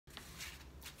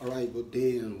Alright, good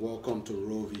day and welcome to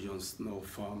ROOVISION Snail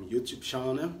Farm YouTube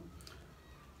channel.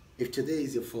 If today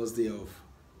is your first day of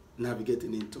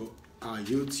navigating into our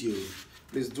YouTube,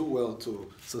 please do well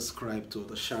to subscribe to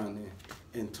the channel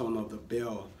and turn on the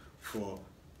bell for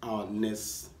our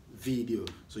next video,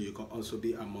 so you can also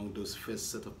be among those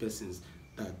first set of persons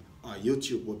that our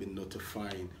YouTube will be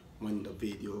notifying when the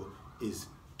video is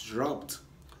dropped.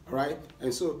 Alright,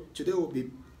 and so today we'll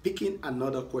be picking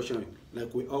another question.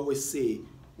 Like we always say,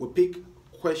 we pick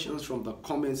questions from the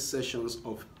comment sections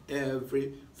of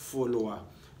every follower.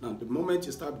 Now, the moment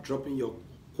you start dropping your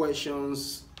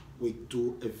questions, we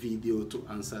do a video to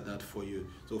answer that for you.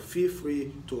 So feel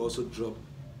free to also drop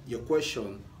your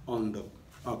question on the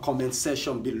comment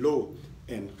section below,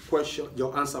 and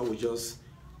your answer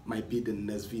might be the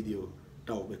next video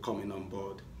that will be coming on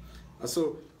board. And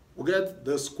so we get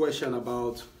this question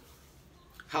about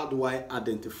how do I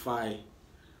identify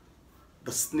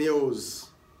the snails.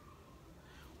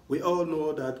 We all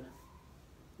know that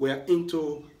we're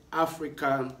into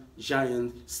African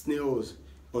giant snails,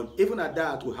 but even at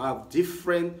that we have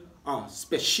different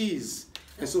species.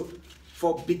 And so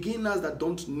for beginners that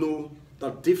don't know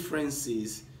the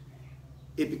differences,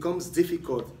 it becomes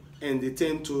difficult and they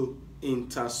tend to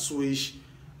interswitch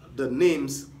the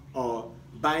names or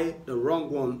buy the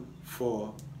wrong one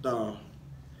for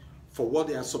what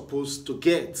they are supposed to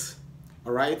get.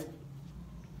 All right,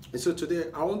 and so today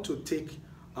I want to take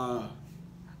a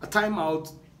time out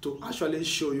to actually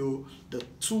show you the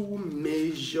two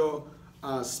major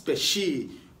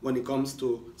species when it comes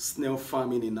to snail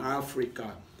farming in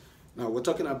Africa. Now we're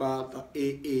talking about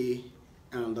the AA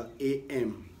and the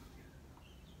AM.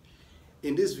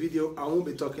 In this video, I won't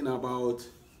be talking about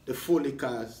the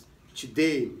follicles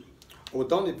today. We've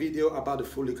done a video about the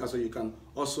follicles, so you can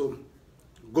also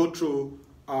go through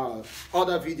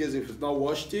other videos if you've not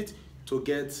watched it to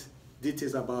get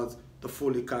details about the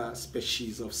follicle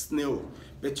species of snail.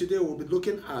 But today we'll be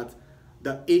looking at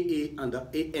the AA and the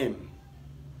AM.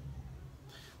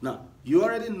 Now, you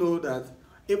already know that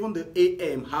even the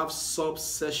AM have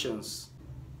subsections.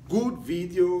 Good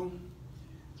video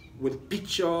with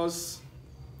pictures,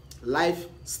 live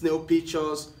snail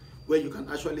pictures, where you can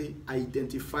actually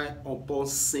identify upon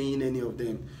seeing any of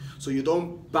them. So you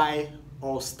don't buy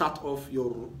or start off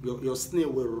your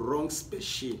snail with wrong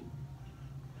species.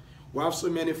 We have so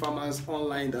many farmers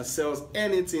online that sells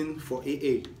anything for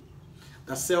AA,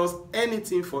 that sells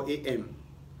anything for AM.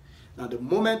 Now the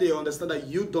moment they understand that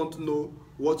you don't know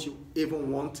what you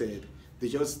even wanted, they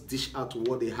just dish out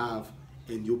what they have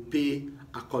and you pay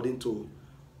according to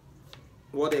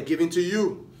what they're giving to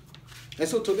you. And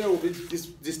so today we'll be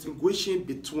distinguishing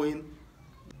between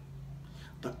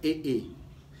the AA,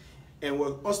 and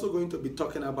we're also going to be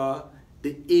talking about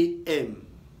the AM,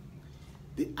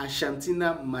 the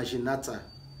Achantina marginata.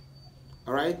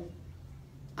 All right,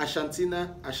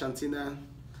 Achantina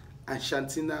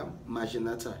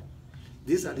marginata.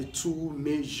 These are the two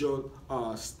major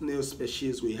snail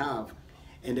species we have,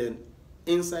 and then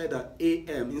inside the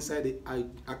AM, inside the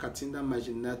Achantina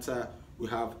marginata, we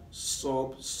have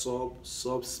sub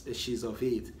species of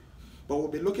it. But we'll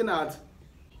be looking at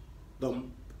the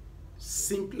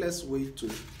simplest way to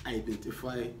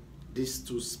identify these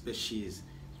two species.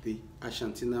 The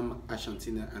Achantina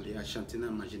and the Achantina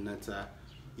marginata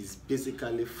is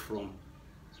basically from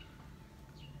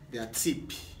their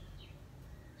tip.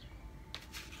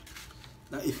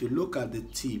 Now if you look at the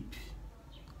tip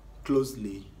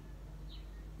closely,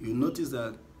 you notice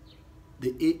that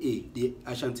the AA, the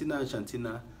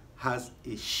Achantina has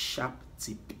a sharp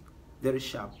tip, very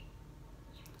sharp.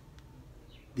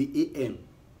 The AM,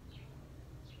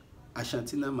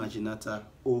 Achantina marginata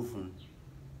ovum,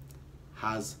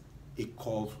 has a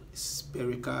curved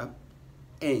spherical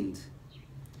end.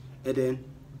 And then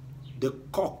the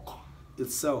cork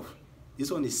itself, this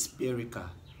one is spherical,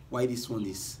 while this one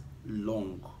is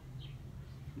long.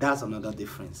 That's another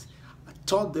difference. A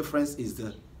third difference is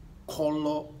the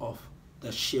color of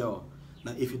the shell.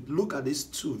 Now if you look at these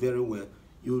two very well,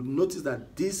 you'll notice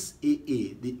that this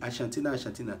AA, the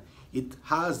Achantina, it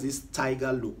has this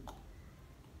tiger look.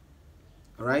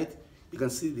 All right, you can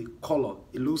see the color,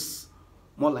 it looks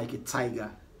more like a tiger.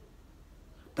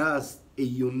 That's a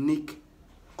unique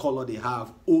color they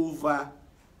have over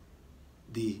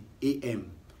the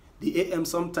AM. The AM,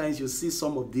 sometimes you see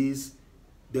some of these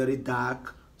very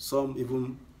dark, some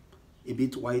even a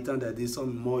bit whiter than this,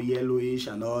 some more yellowish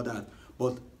and all that.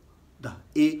 But the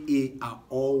AA are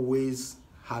always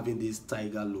having this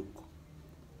tiger look.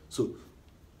 So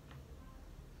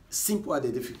simple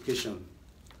identification.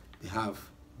 They have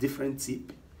different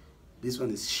tip. This one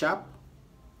is sharp,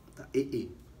 the AA.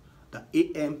 The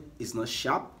AM is not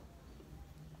sharp.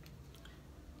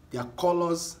 Their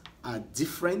colors are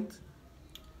different.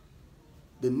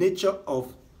 The nature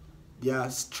of their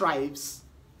stripes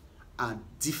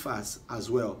differs as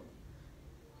well.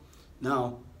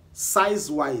 Now,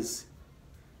 size-wise,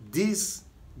 this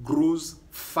grows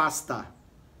faster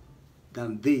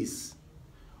than this.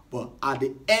 But at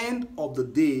the end of the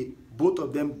day, both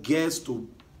of them gets to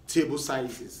table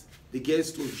sizes. They get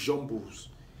to jumbos.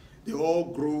 They all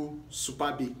grow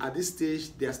super big. At this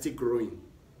stage, they are still growing.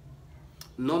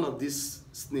 None of these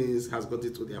snails has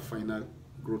gotten to their final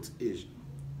growth age.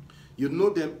 You know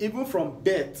them even from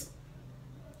birth.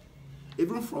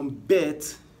 Even from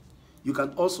birth, you can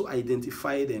also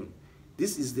identify them.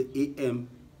 This is the AM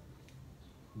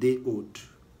day old.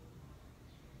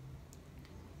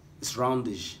 It's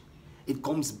roundish. It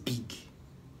comes big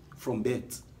from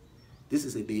birth. This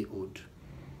is a day old.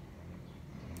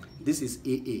 This is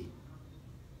AA,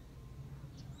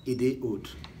 a day old,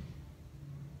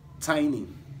 tiny.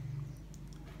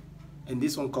 And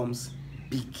this one comes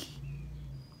big.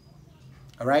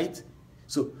 All right?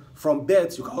 So from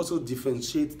birth, you can also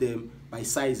differentiate them by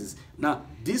sizes. Now,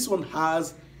 this one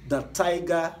has the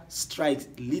tiger stripes,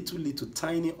 little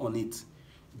tiny on it.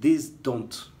 These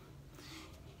don't.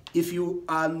 If you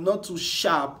are not too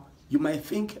sharp, you might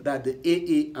think that the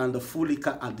AA and the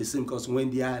Fulica are the same, because when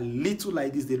they are little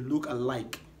like this, they look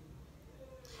alike.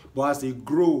 But as they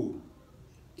grow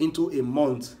into a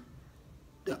month,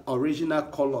 the original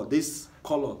color, this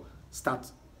color,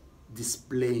 starts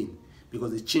displaying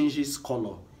because it changes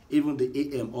color. Even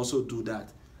the AM also do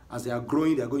that. As they are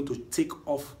growing, they are going to take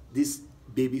off this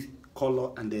baby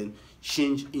color and then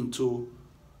change into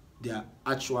their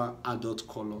actual adult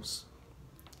colors.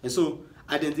 And so,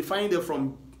 identifying them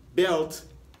from belt,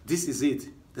 this is it,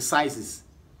 the sizes.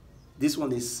 This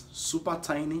one is super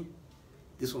tiny,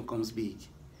 this one comes big.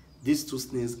 These two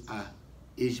snails are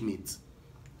age mates.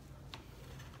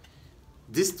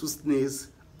 These two snails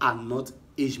are not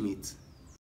age mates.